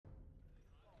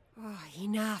Oh,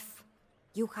 enough.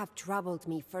 You have troubled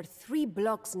me for 3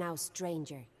 blocks now,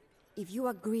 stranger. If you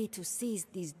agree to cease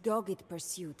this dogged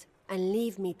pursuit and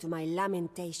leave me to my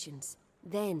lamentations,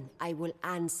 then I will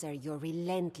answer your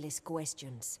relentless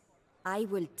questions. I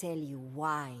will tell you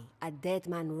why a dead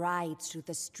man rides through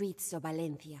the streets of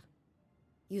Valencia.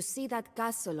 You see that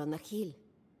castle on the hill?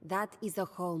 That is the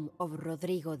home of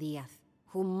Rodrigo Diaz,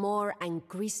 whom Moor and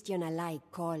Christian alike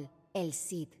call El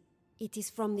Cid. It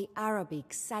is from the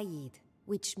Arabic Sayyid,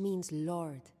 which means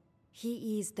Lord.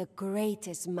 He is the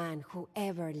greatest man who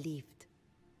ever lived.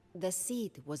 The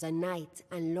Cid was a knight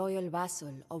and loyal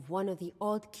vassal of one of the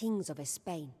old kings of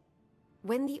Spain.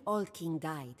 When the old king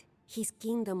died, his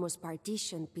kingdom was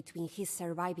partitioned between his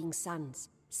surviving sons,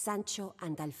 Sancho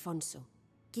and Alfonso.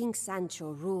 King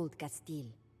Sancho ruled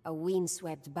Castile, a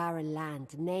windswept barren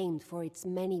land named for its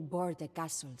many border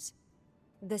castles.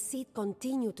 The Cid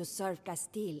continued to serve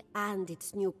Castile and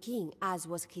its new king, as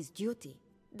was his duty.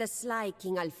 The sly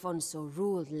King Alfonso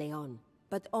ruled Leon,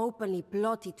 but openly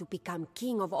plotted to become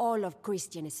king of all of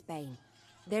Christian Spain.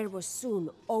 There was soon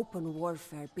open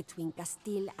warfare between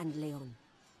Castile and Leon.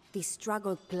 The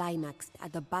struggle climaxed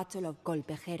at the Battle of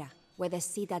Colpejera, where the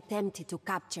Cid attempted to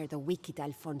capture the wicked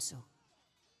Alfonso.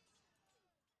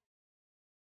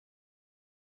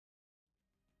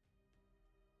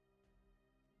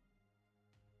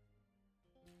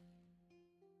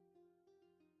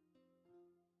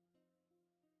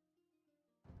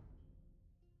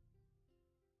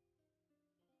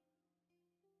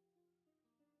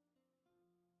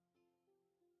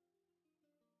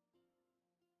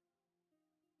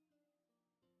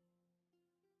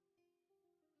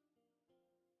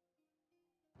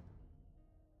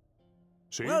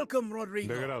 Sí? Welcome,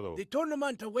 Rodrigo. De grado. The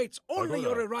tournament awaits only Agora.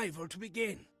 your arrival to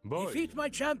begin. Voy. Defeat my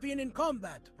champion in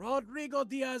combat, Rodrigo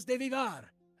Diaz de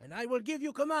Vivar, and I will give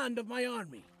you command of my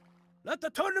army. Let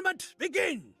the tournament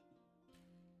begin!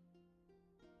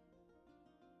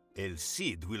 El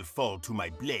Cid will fall to my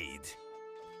blade.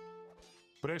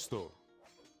 Presto.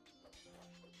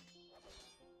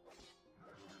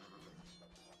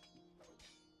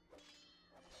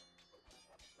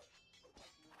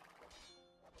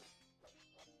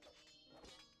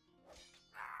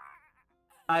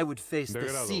 I would face De the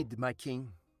grado. Cid, my king.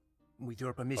 With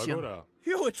your permission. Agora.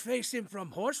 You would face him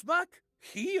from horseback?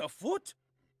 He afoot?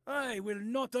 I will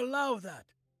not allow that.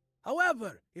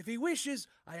 However, if he wishes,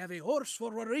 I have a horse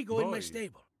for Rodrigo in my Voy.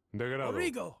 stable. De grado.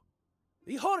 Rodrigo,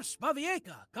 the horse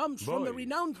Bavieca comes from the Voy.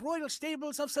 renowned royal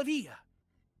stables of Sevilla.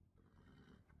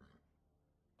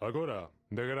 Agora.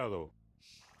 De grado.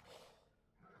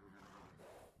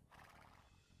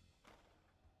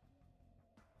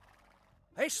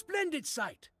 A splendid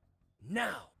sight.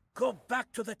 Now, go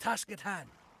back to the task at hand.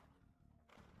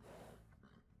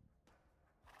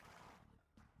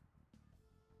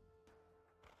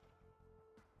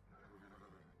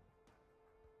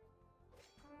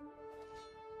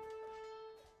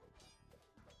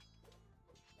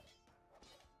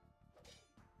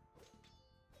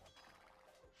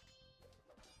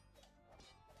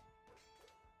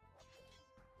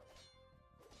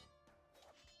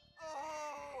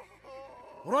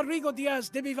 Rodrigo Diaz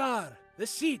de Vivar, the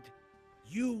Cid,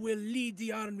 you will lead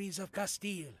the armies of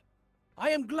Castile.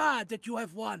 I am glad that you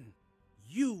have won.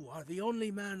 You are the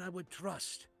only man I would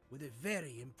trust with a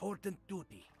very important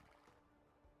duty.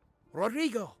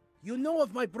 Rodrigo, you know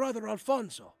of my brother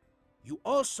Alfonso. You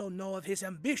also know of his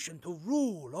ambition to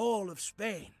rule all of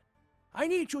Spain. I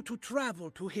need you to travel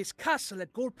to his castle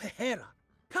at Colpejera,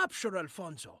 capture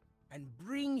Alfonso, and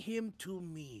bring him to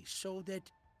me so that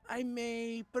I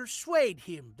may persuade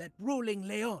him that ruling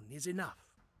Leon is enough.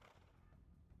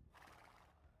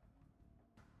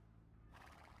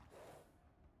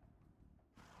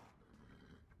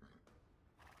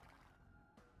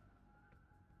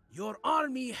 Your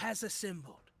army has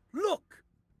assembled. Look!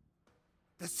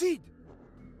 The Cid!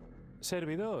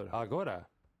 Servidor. Agora.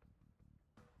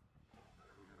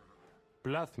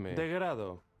 Plazme. De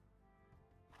grado.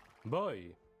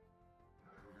 Voy.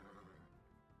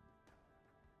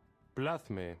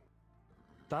 Plazme.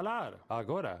 Talar.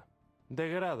 Agora. De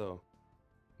grado.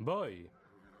 Voy.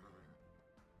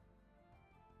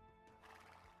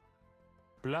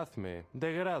 Plazme.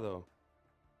 De grado.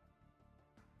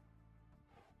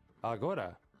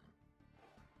 Agora.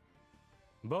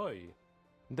 Voy.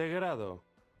 De grado.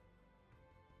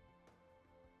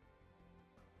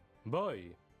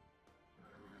 Voy.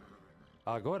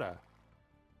 Agora.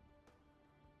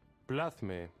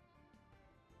 Plazme.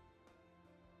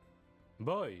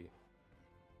 Voy.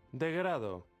 De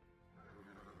grado.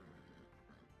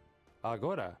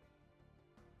 Agora.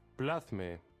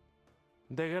 Plazme.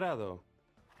 De grado.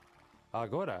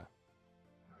 Agora.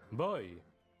 Voy.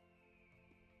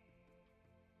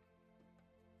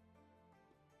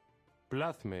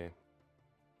 Plazme.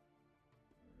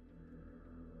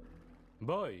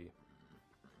 Voy.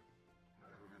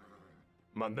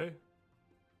 ¿Mandé?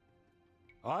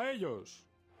 ¡A ellos!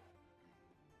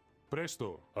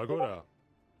 Presto, agora.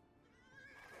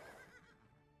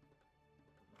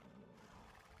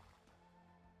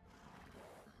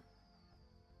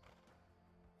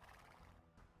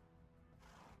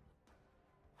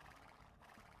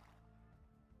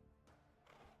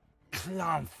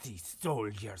 Clumsy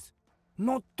soldiers.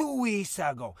 Not 2 weeks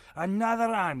ago, another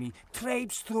army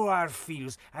traipsed through our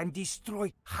fields and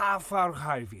destroyed half our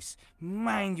harvest.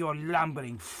 Mind your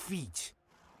lumbering feet.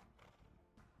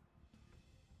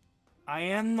 I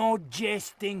am not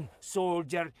jesting,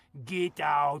 soldier. Get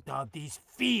out of these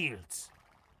fields.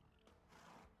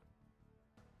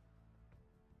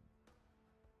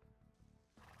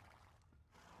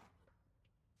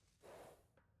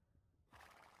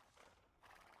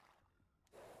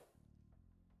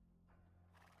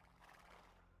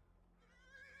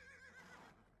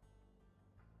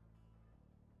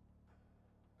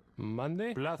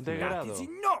 Mande. That Degrado. is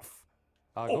enough!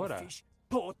 Agora. Offish,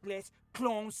 thoughtless,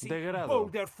 clumsy, Degrado.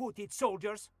 boulder-footed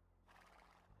soldiers.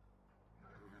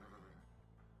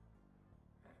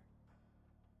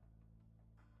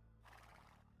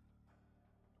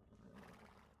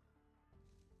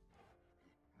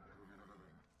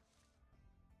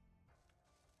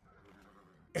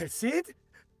 El Cid?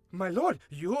 My lord,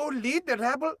 you lead the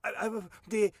rabble,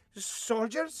 the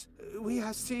soldiers we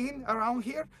have seen around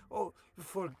here? Oh,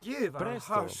 forgive our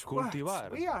Presto, harsh words.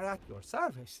 cultivar. We are at your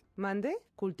service. Mande,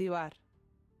 cultivar.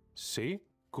 Sí,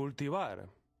 cultivar.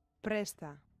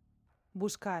 Presta.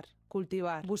 Buscar,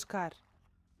 cultivar, buscar.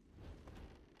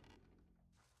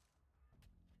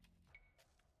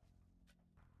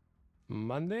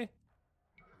 Mande.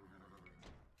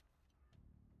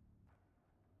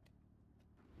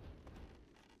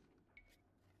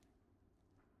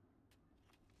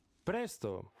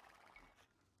 Presto.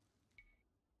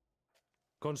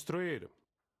 Construir.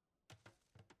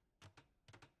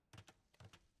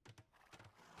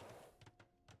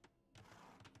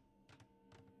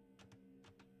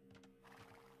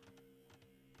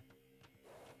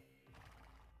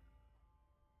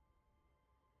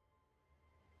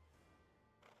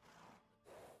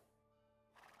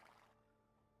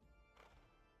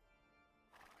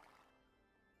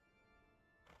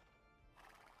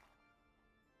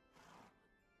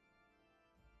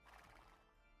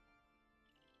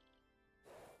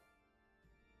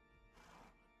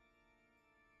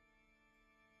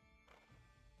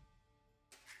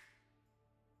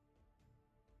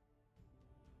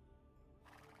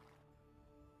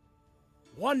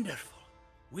 Wonderful.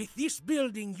 With this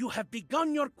building, you have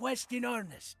begun your quest in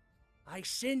earnest. I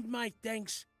send my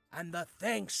thanks and the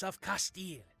thanks of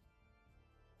Castile.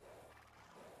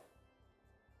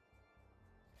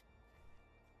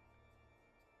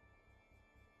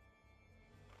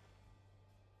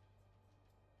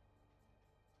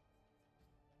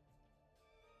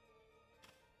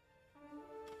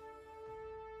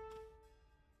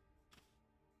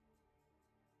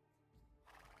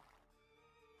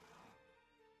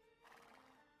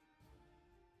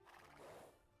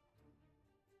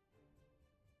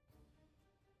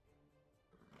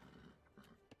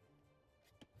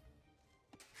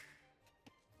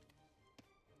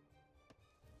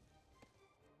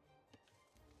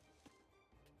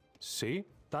 Sí,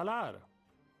 talar.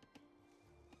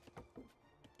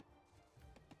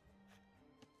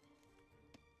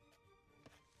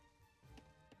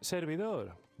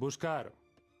 Servidor, buscar.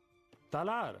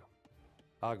 Talar.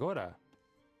 Agora.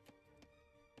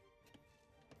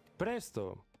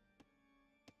 Presto.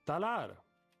 Talar.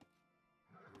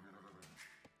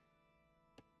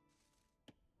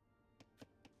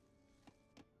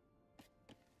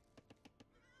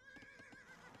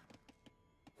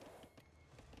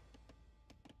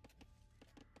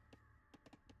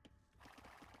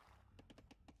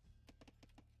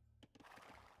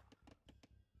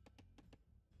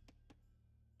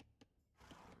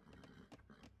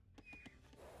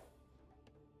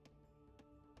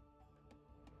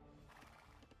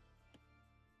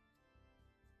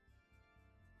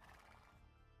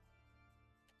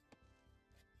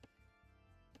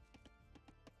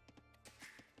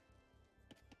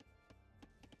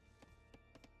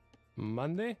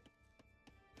 Mande.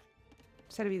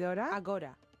 Servidora,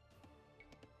 agora.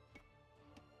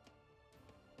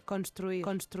 Construir,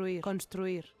 construir,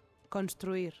 construir,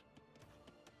 construir.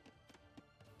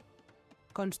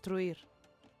 Construir.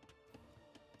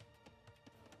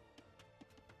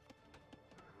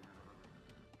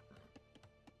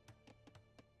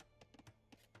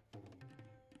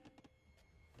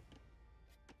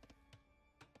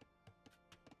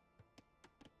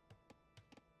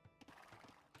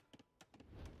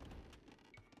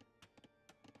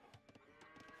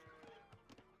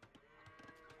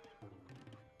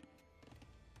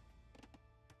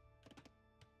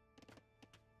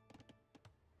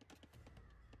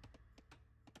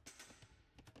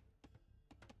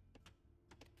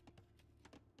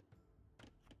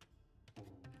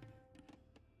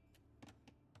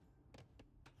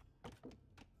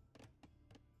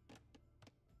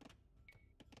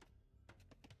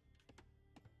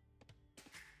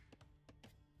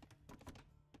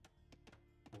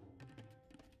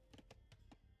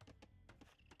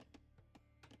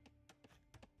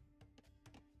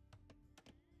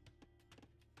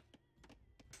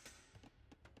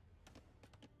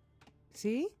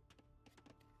 ¿Sí?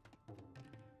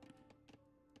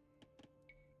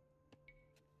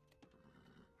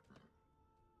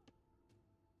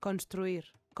 Construir,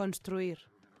 construir.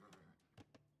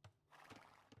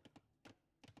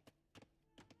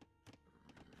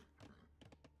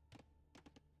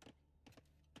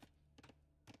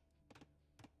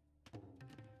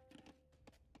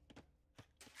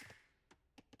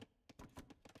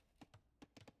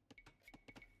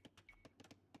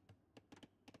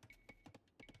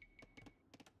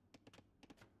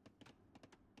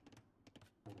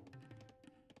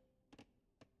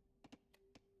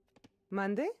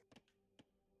 ¿Mande?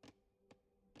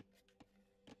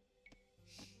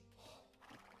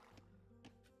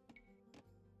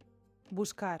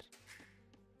 Buscar.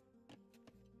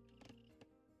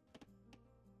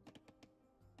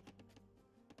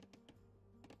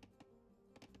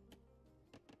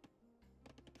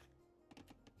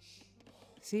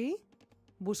 ¿Sí?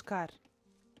 Buscar.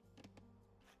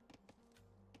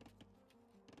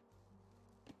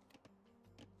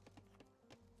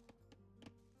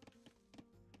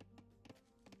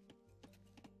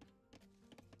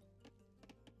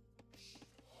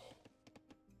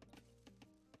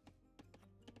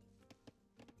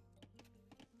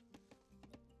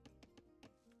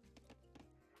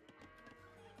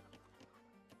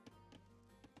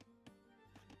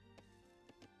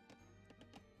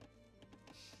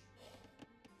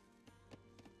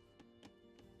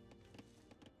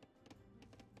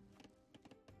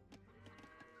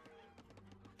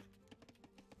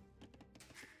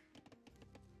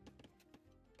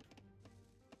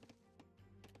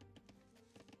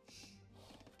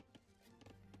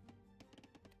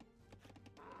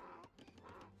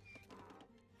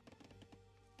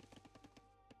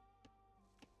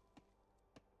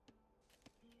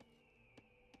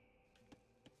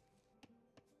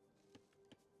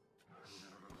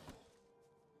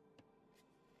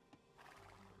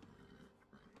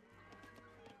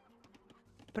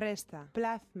 Presta.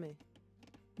 Plazme.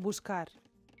 Buscar.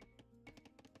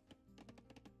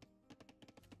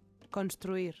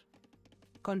 Construir.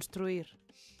 Construir.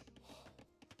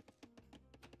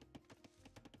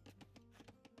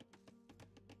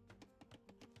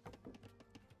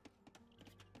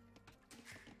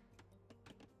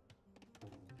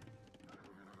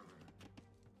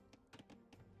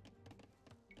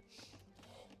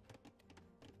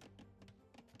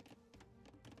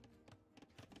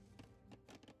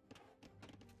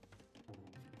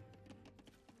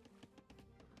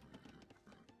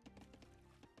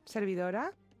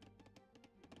 Servidora.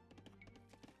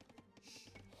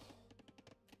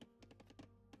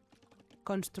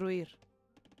 Construir.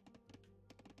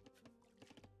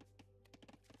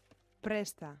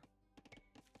 Presta.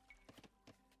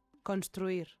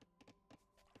 Construir.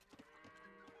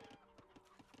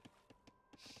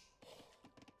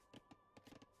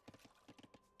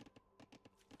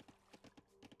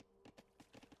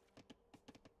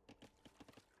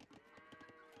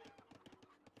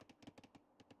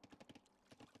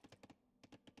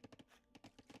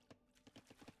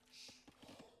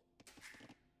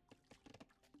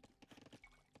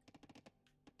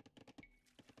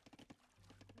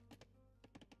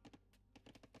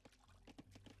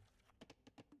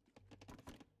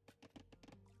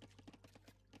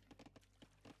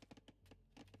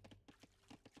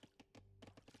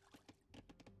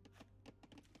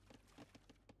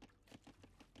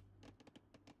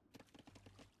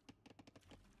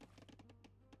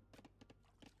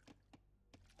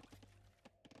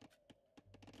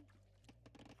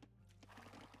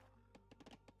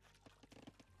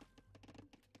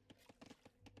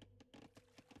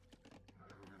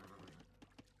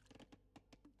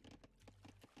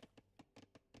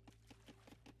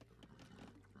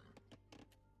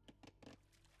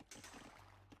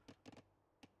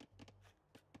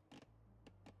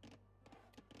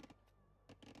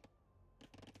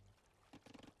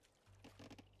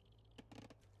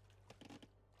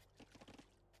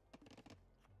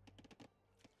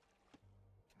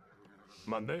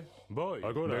 ¿Mande? Voy.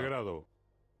 Agora. De grado.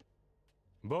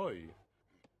 Voy.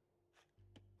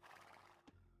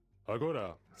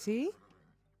 Agora. ¿Sí?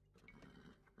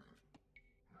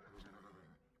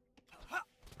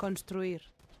 Construir.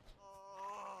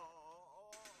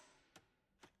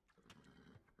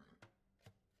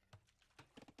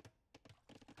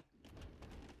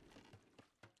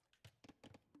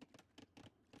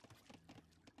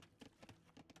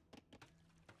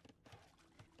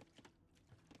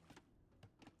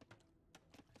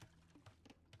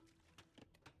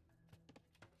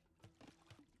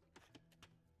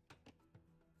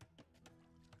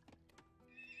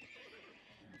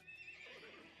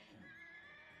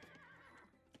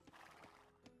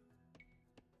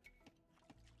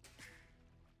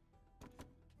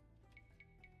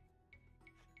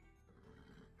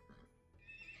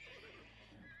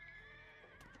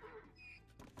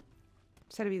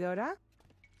 Servidora.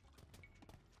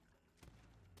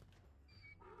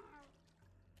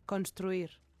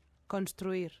 Construir.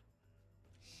 Construir.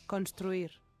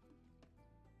 Construir.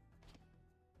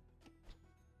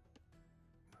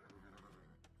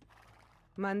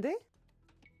 ¿Mande?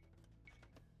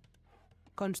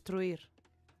 Construir.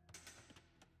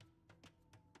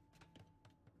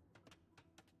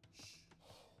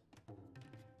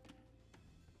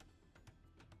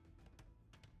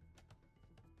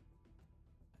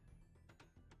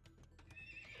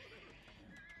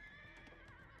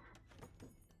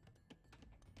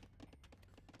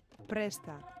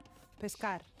 Presta.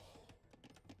 Pescar.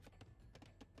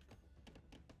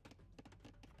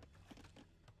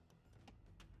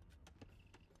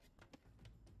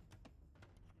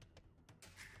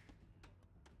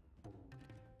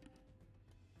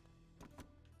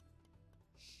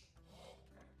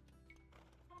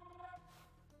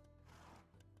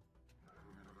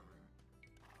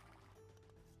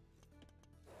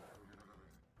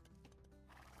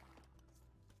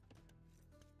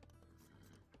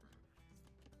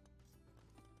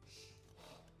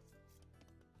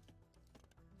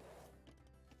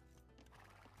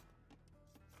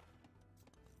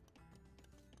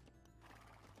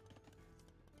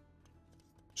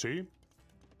 ¿Sí?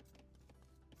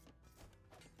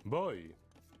 Voy.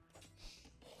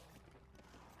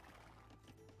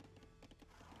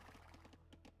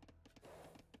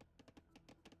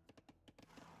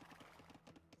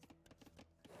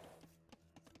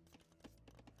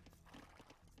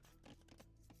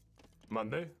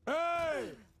 ¿Mandé?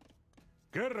 ¡Ey!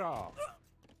 ¡Guerra!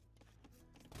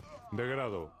 De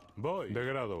grado. Voy. De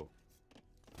grado.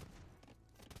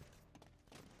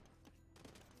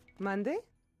 ¿Mande?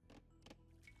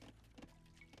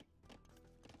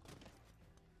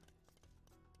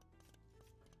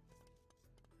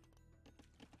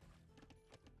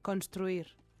 Construir.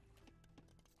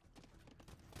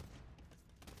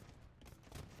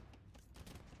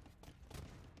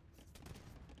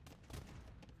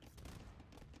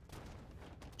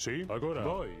 Sí, agora.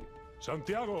 Voy.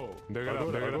 Santiago. De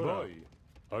grado. De grado. Voy.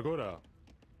 Agora.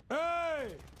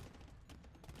 ¡Ey!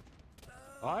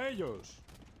 A ellos.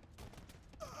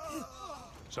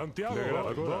 Santiago. De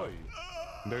grado. Voy.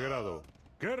 De grado.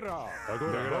 Guerra.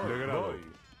 Agora. De grado. Voy.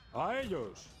 A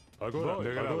ellos. Agora.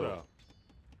 De grado.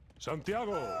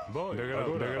 Santiago. Voy. De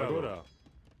grado. De grado.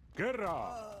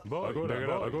 Guerra. Voy. Agora. De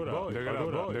grado. Agora. De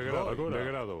grado. De grado. De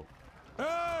grado. ¡Ey!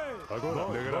 Agora.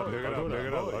 De grado. De grado. De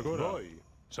grado. Agora. Voy.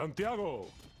 Santiago.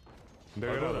 De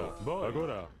grado. Voy.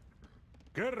 Agora.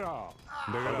 Guerra.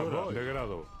 De grado. De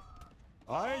grado.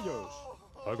 A ellos.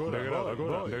 Agora. De grado.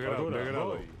 Agora. De grado. De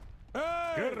grado.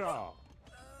 Guerra.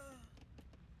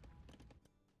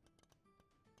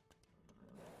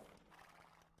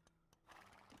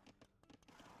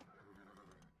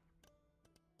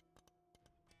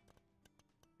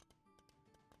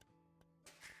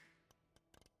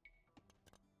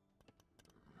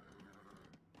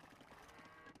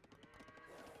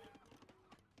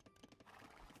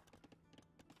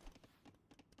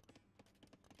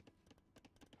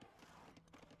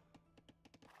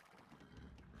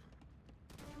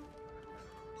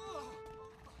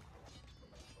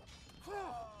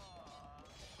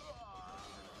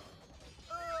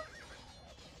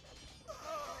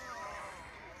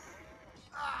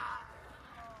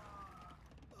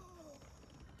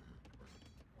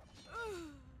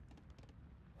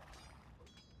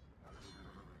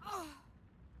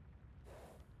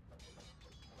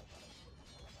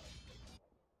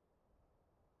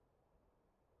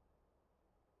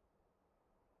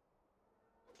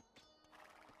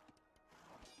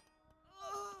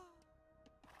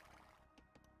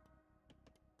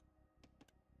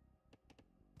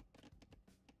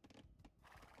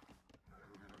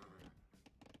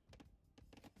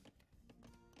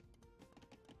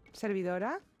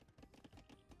 ¿Servidora?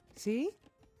 ¿Sí?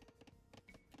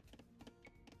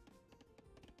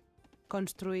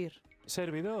 Construir.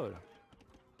 Servidor.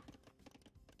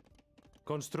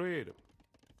 Construir.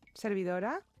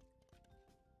 ¿Servidora?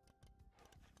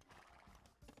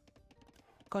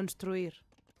 Construir.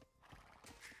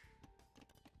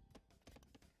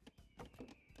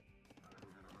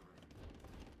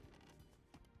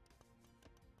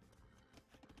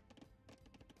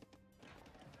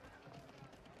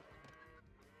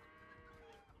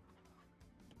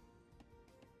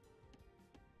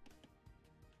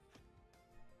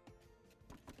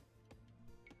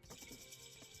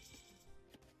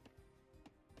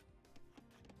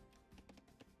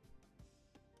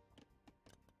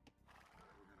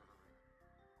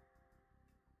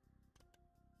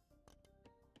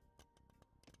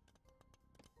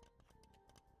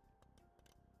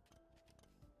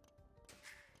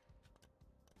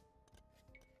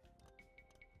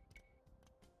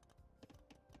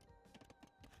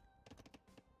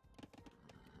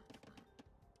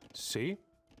 ¿Sí?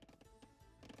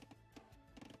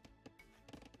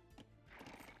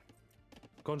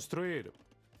 Construir.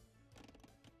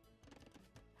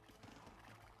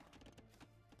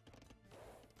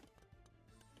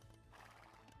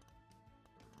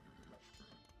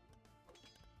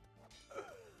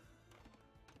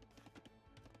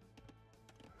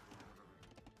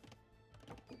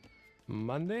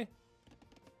 ¿Mande?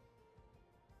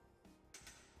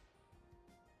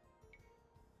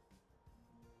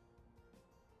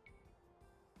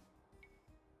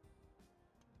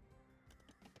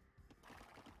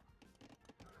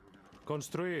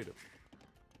 Construir.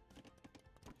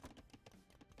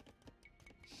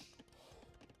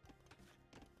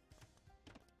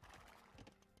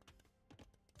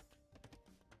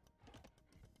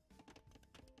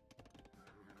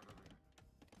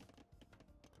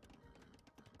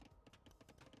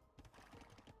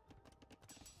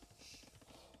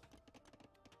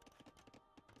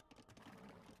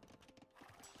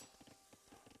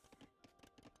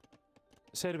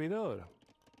 Servidor.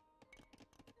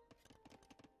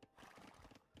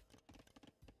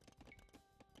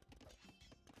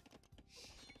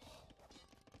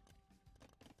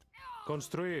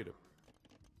 Construir.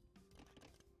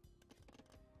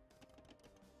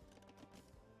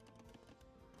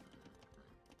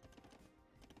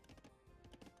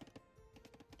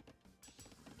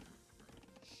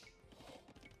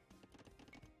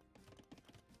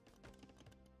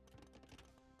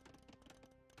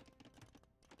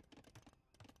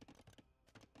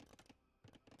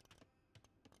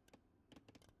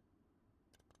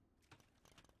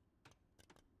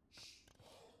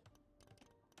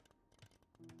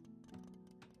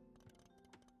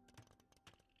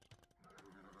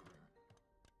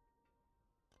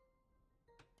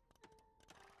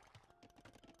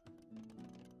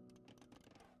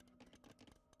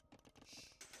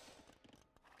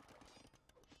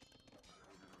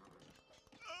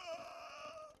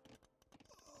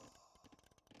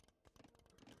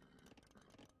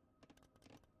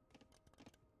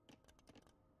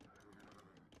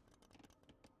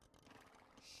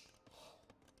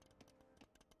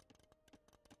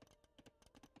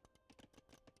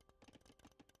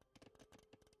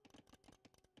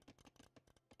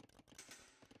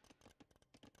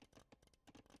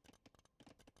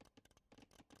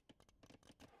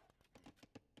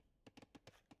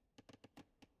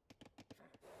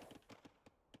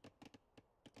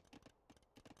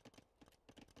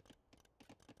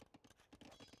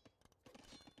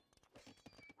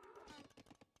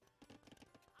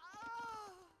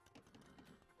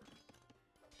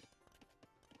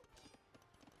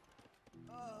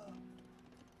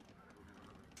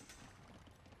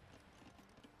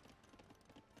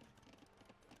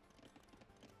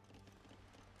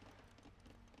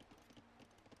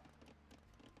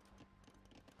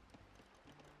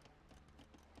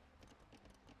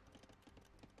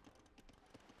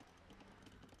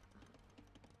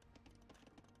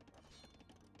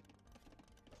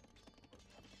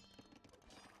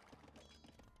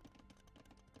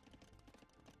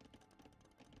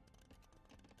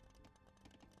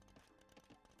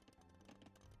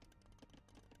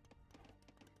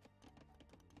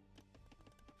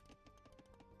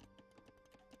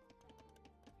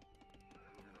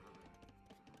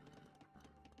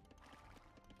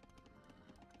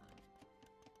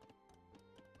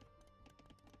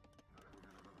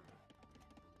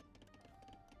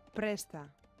 Presta.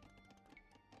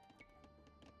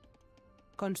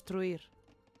 Construir.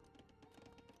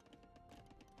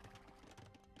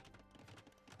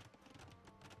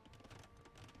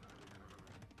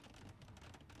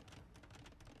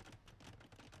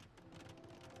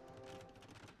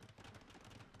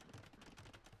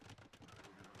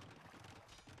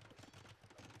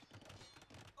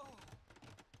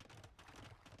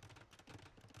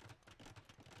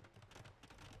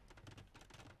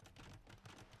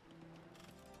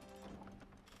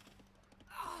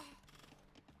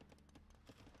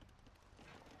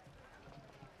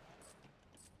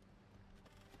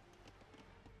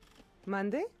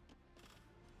 ¿Mande?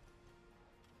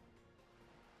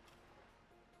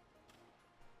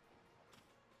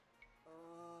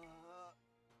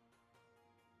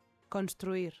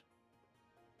 Construir.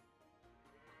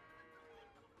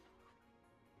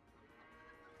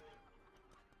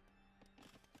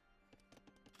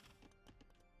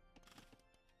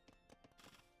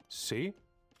 ¿Sí?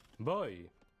 Voy.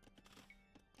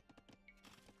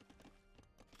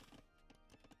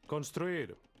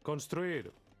 Construir.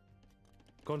 Construir.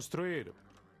 Construir.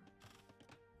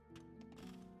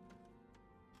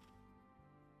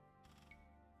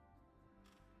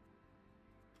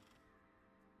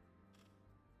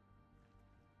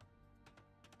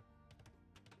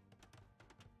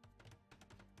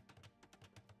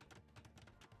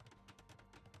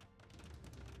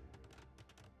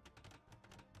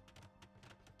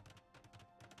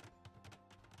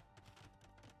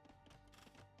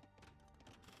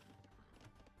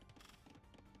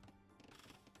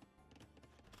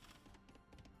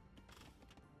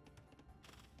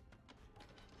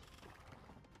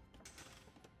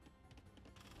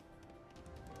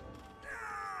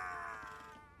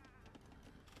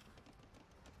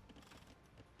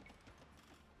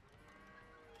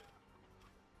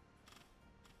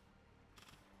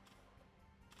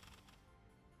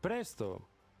 Presto.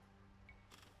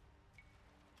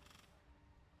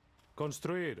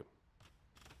 Construir.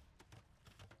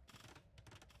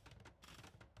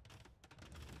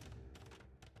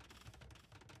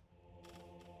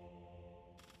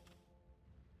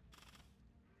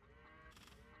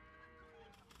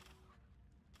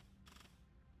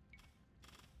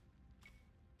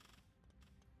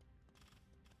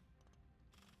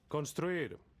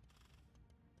 Construir.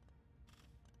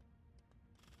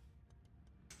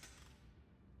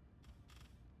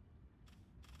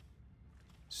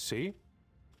 ¿Sí?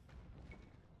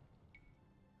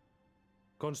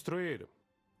 Construir.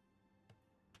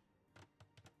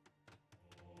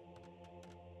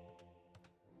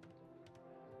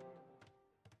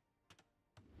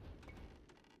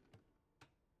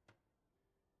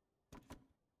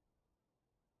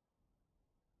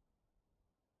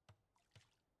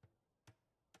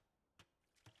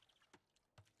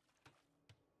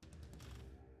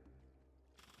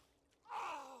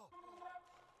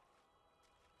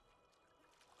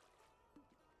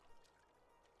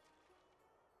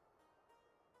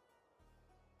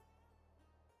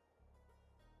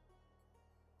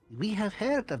 We have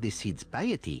heard of the Cid's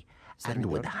piety and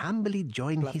would humbly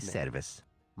join his service.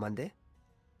 ¿Mande?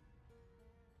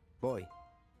 Voy.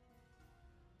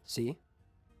 Sí.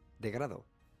 De grado.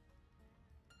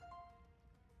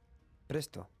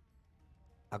 Presto.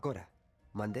 Acora.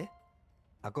 ¿Mande?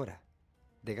 Acora.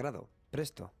 De grado.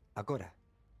 Presto. Acora.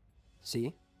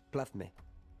 Sí. Plazme.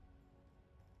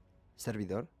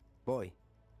 Servidor. Voy.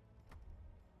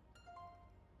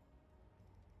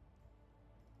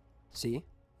 Sí.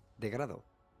 De grado.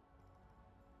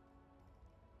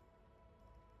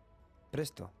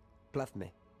 Presto.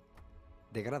 Plazme.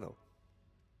 De grado.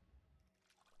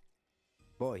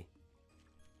 Voy.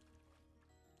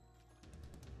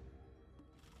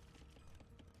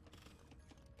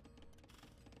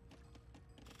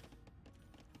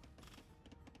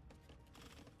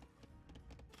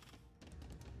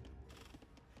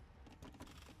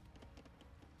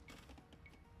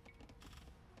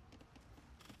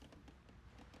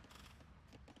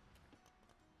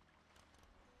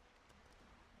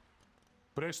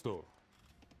 Presto.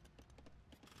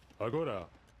 Agora.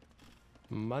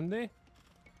 Mande.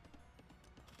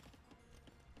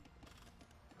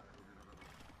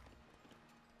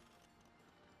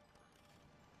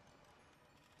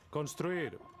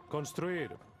 Construir.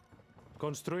 Construir.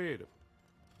 Construir.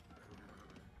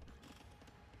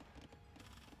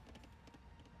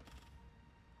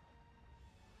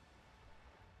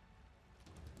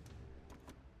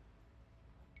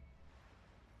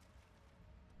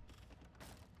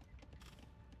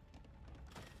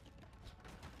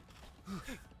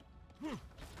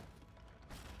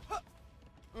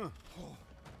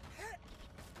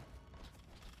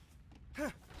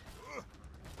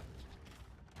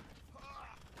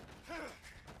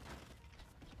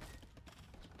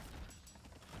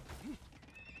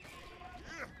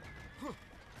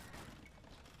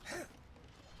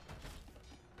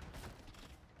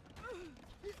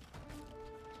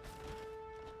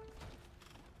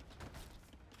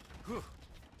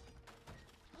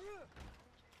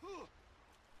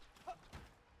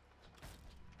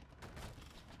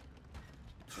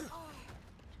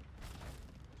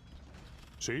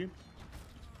 ¿Sí?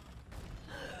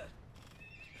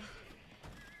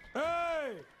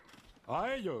 ¡Ey!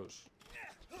 ¡A ellos!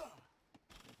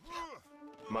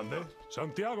 ¿Mande?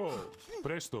 ¡Santiago!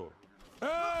 ¡Presto!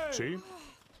 ¡Ey! ¿Sí?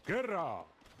 ¡Guerra!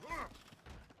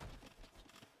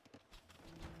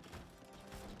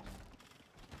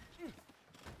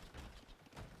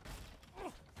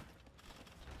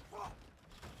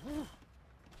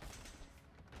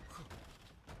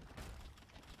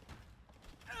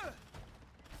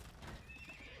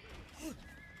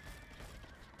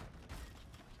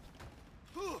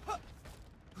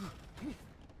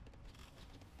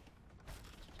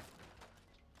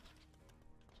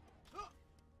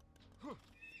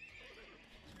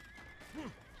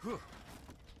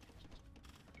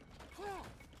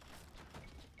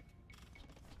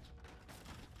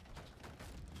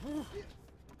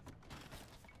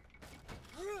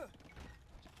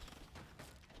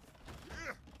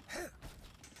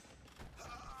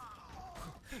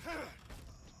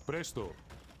 Presto.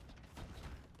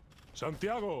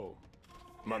 Santiago.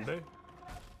 ¿Mande?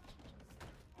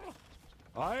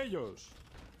 ¡A ellos!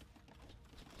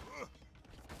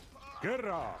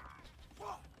 ¡Guerra!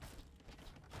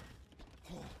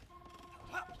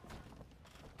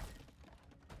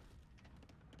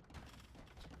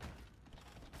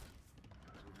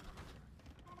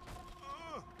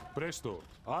 Presto.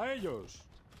 ¡A ellos!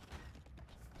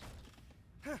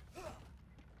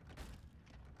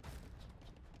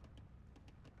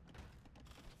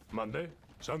 Mandé.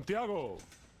 Santiago.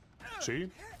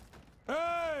 Sí.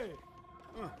 ¡Ey!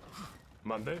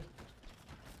 Mandé.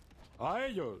 A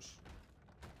ellos.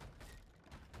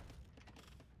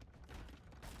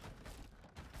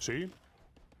 Sí.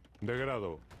 De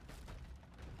grado.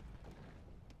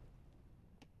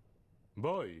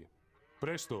 Voy.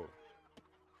 Presto.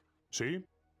 ¿Sí?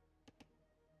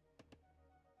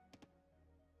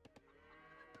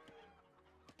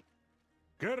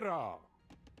 ¡Guerra!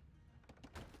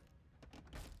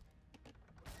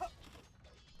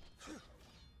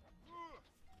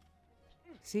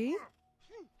 ¿Sí?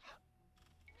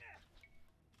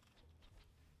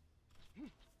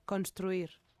 Construir.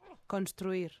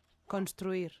 Construir.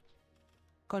 Construir.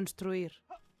 Construir.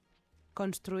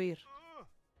 Construir.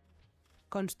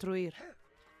 Construir.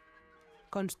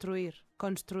 Construir.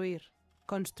 Construir.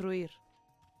 Construir.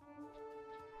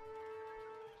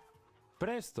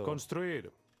 Presto.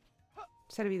 Construir.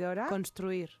 Servidora.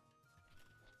 Construir.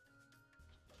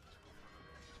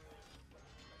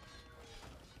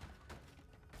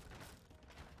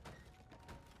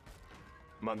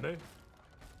 Mandé.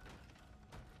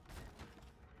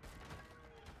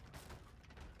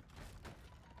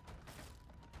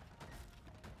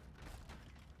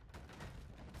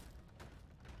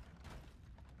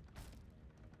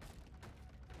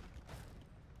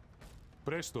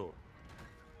 Presto.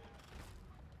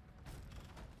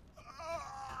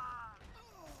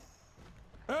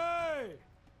 ¡Ey!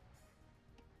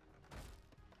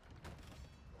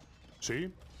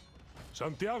 ¿Sí?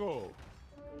 Santiago.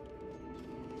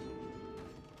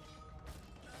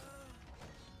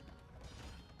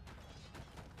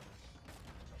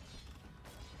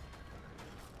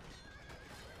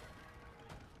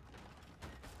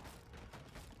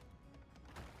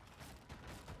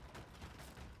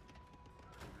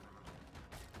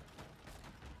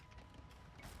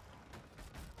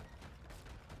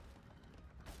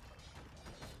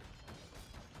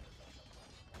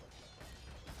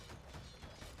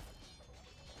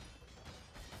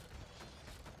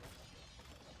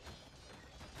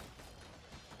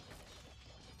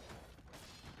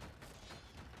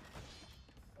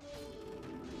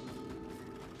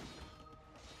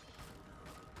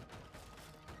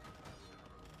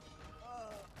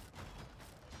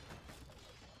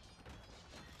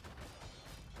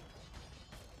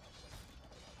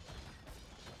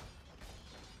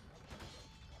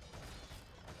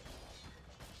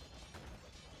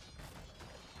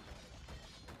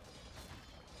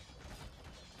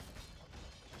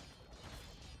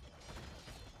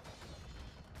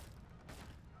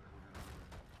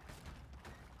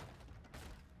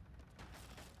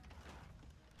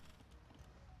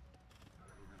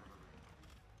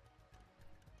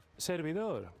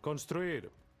 Servidor.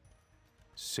 Construir.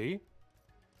 ¿Sí?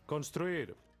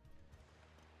 Construir.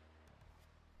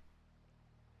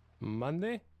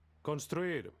 Mande.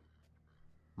 Construir.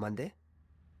 ¿Mandé?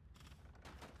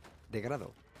 De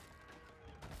grado.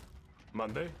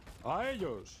 Mandé. A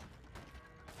ellos.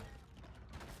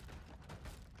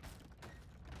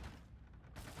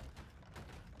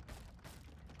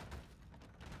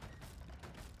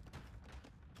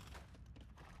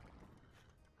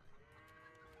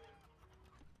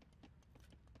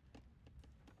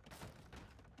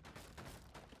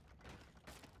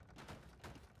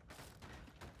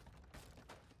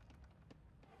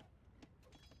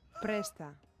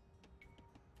 Presta.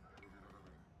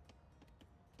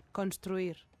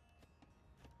 Construir.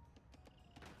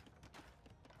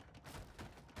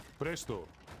 Presto.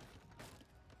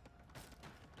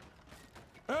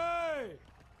 ¡Ey!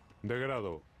 De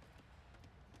grado.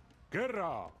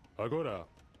 Guerra. Agora.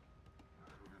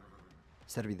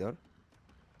 Servidor.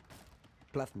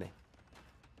 Plazme.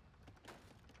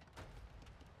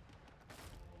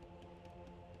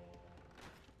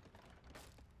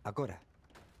 Agora.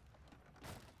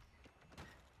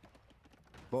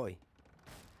 Voy.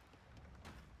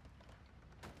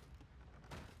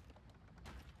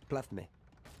 Plazme.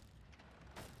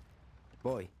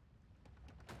 Voy.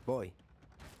 Voy.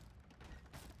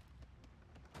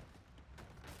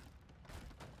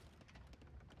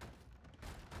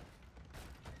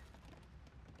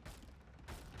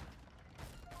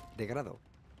 De grado.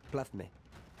 Plazme.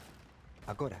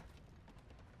 Agora.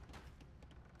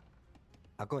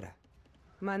 Agora.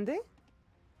 ¿Mande?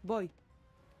 Voy.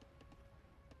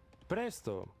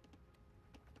 Presto.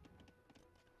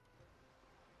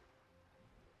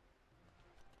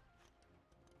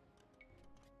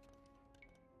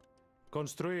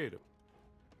 Construir.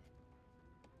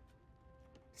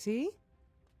 ¿Sí?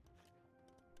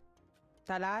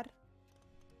 Talar.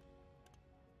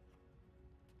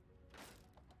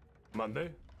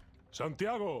 Mandé.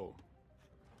 Santiago.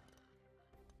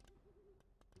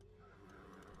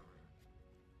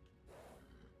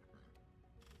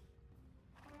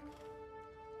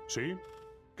 ¿Sí?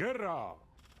 ¡Guerra!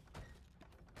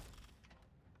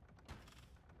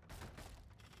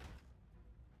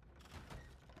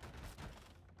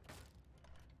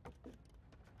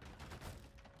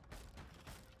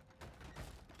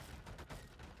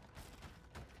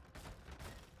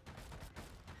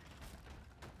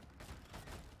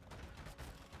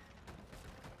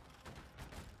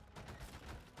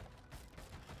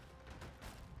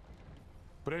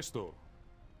 Presto.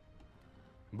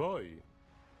 Voy.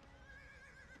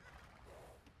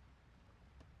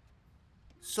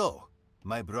 So,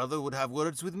 my brother would have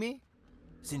words with me?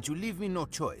 Since you leave me no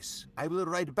choice, I will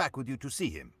ride back with you to see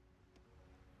him.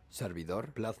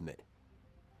 Servidor, plazme.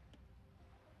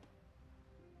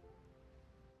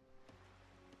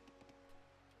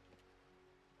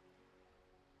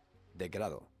 De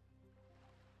grado.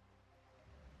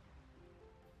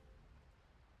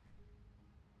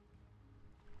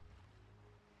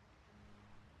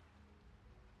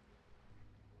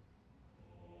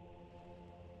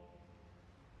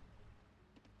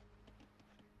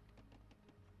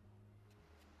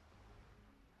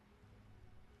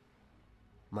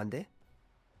 ¿Mande?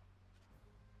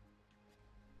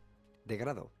 De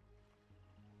grado.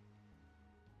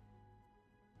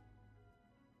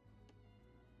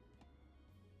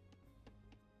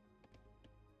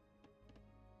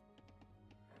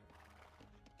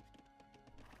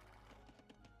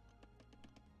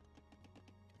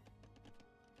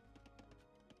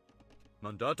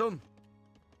 Mandatum?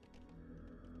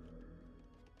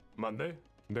 ¿Mande?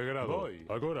 De grado. Voy.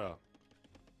 Agora.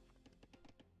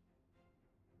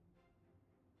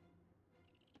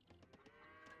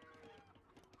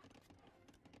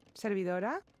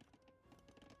 Servidora.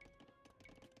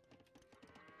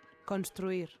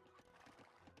 Construir.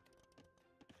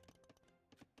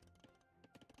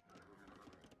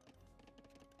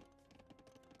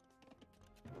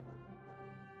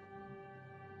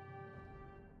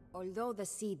 Although the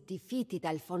Cid defeated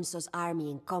Alfonso's army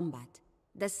in combat,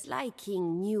 the sly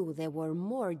king knew there were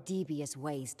more devious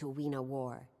ways to win a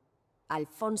war.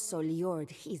 Alfonso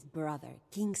lured his brother,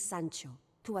 King Sancho,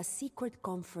 to a secret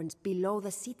conference below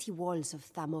the city walls of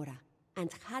Zamora,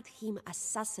 and had him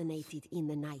assassinated in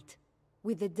the night.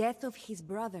 With the death of his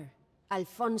brother,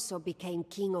 Alfonso became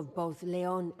king of both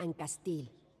Leon and Castile,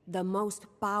 the most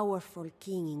powerful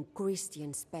king in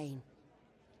Christian Spain.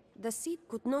 The Cid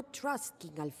could not trust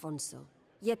King Alfonso,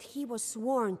 yet he was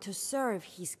sworn to serve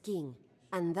his king,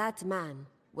 and that man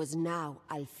was now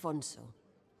Alfonso.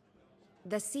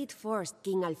 The Cid forced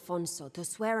King Alfonso to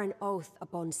swear an oath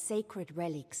upon sacred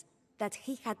relics that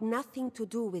he had nothing to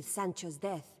do with Sancho's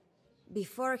death.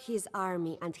 Before his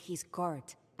army and his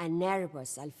court, a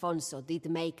nervous Alfonso did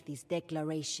make this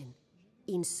declaration.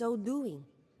 In so doing,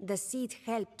 the Cid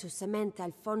helped to cement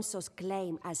Alfonso's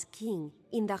claim as king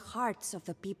in the hearts of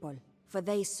the people, for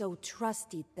they so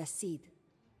trusted the Cid.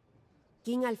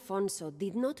 King Alfonso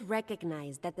did not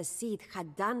recognize that the Cid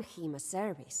had done him a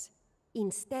service.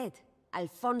 Instead,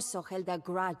 Alfonso held a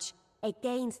grudge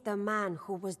against the man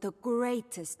who was the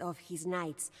greatest of his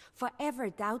knights, forever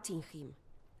doubting him.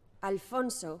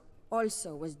 Alfonso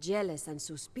also was jealous and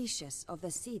suspicious of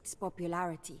the Cid's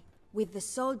popularity with the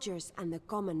soldiers and the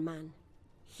common man.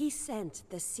 He sent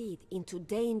the Cid into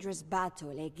dangerous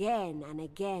battle again and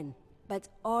again, but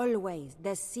always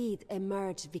the Cid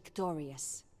emerged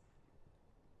victorious.